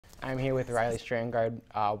I'm here with Riley Strandgard,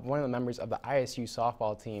 one of the members of the ISU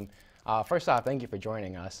softball team. First off, thank you for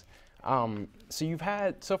joining us. So you've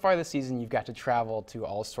had, so far this season, you've got to travel to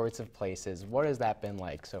all sorts of places. What has that been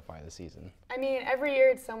like so far this season? I mean, every year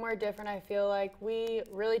it's somewhere different. I feel like we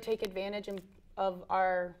really take advantage of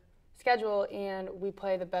our schedule and we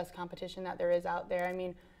play the best competition that there is out there. I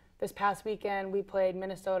mean, this past weekend we played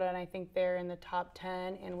Minnesota and I think they're in the top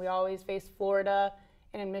 10, and we always face Florida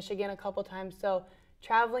and in Michigan a couple times. So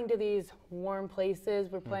traveling to these warm places,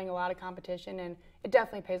 we're playing a lot of competition, and it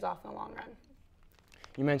definitely pays off in the long run.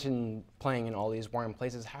 You mentioned playing in all these warm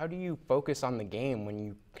places. How do you focus on the game when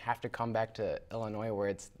you have to come back to Illinois where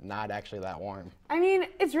it's not actually that warm? I mean,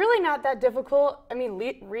 it's really not that difficult. I mean,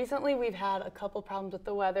 recently we've had a couple problems with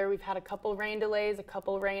the weather. We've had a couple rain delays, a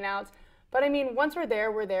couple rainouts. But I mean, once we're there,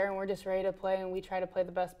 and we're just ready to play, and we try to play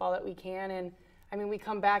the best ball that we can. And I mean, we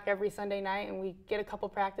come back every Sunday night and we get a couple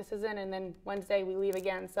practices in, and then Wednesday we leave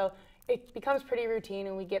again. So it becomes pretty routine,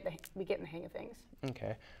 and we get in the hang of things.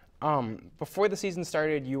 Okay. Before the season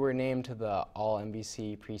started, you were named to the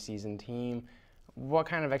All-NBC preseason team. What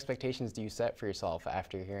kind of expectations do you set for yourself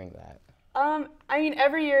after hearing that? I mean,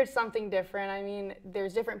 every year it's something different. I mean,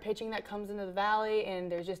 there's different pitching that comes into the Valley,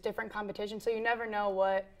 and there's just different competition, so you never know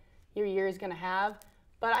what your year is going to have.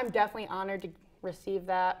 But I'm definitely honored to receive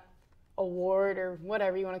that award or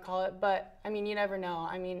whatever you want to call it. But, I mean, you never know.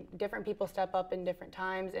 I mean, different people step up in different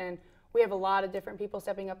times, and we have a lot of different people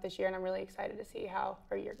stepping up this year, and I'm really excited to see how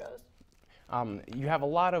our year goes. You have a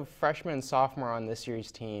lot of freshmen and sophomore on this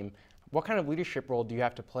year's team. What kind of leadership role do you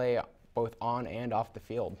have to play both on and off the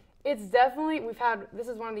field? It's definitely, this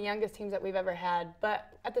is one of the youngest teams that we've ever had,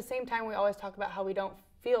 but at the same time we always talk about how we don't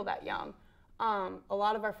feel that young. A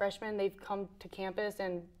lot of our freshmen, they've come to campus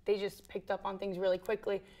and they just picked up on things really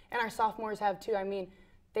quickly, and our sophomores have too. I mean,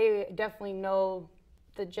 they definitely know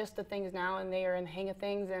just the things now, and they are in the hang of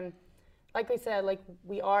things. And like I said, like,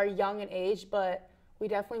 we are young in age, but we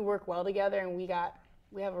definitely work well together, and we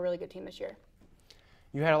have a really good team this year.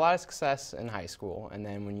 You had a lot of success in high school, and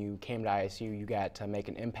then when you came to ISU, you got to make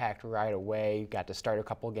an impact right away. You got to start a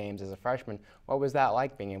couple games as a freshman. What was that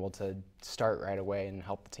like, being able to start right away and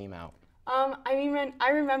help the team out? I mean,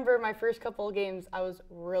 I remember my first couple of games, I was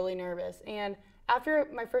really nervous. And after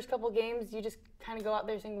my first couple of games, you just kind of go out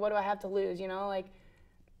there saying, what do I have to lose, you know? Like,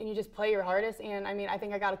 and you just play your hardest. And I mean, I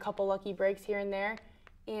think I got a couple lucky breaks here and there.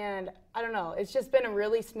 And I don't know, it's just been a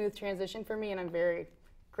really smooth transition for me, and I'm very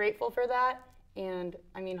grateful for that. And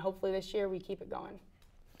I mean, hopefully this year we keep it going.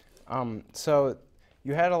 So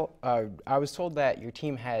you had I was told that your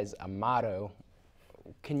team has a motto.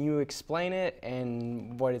 Can you explain it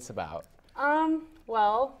and what it's about?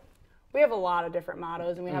 Well, we have a lot of different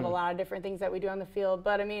mottos, and we have a lot of different things that we do on the field.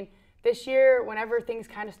 But I mean, this year, whenever things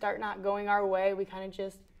kind of start not going our way, we kind of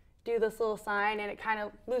just do this little sign, and it kind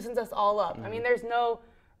of loosens us all up. I mean, there's no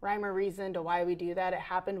rhyme or reason to why we do that. It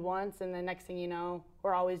happened once, and the next thing you know,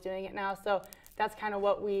 we're always doing it now. So that's kind of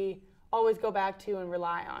what we always go back to and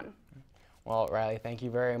rely on. Well, Riley, thank you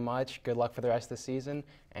very much. Good luck for the rest of the season,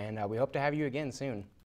 and we hope to have you again soon.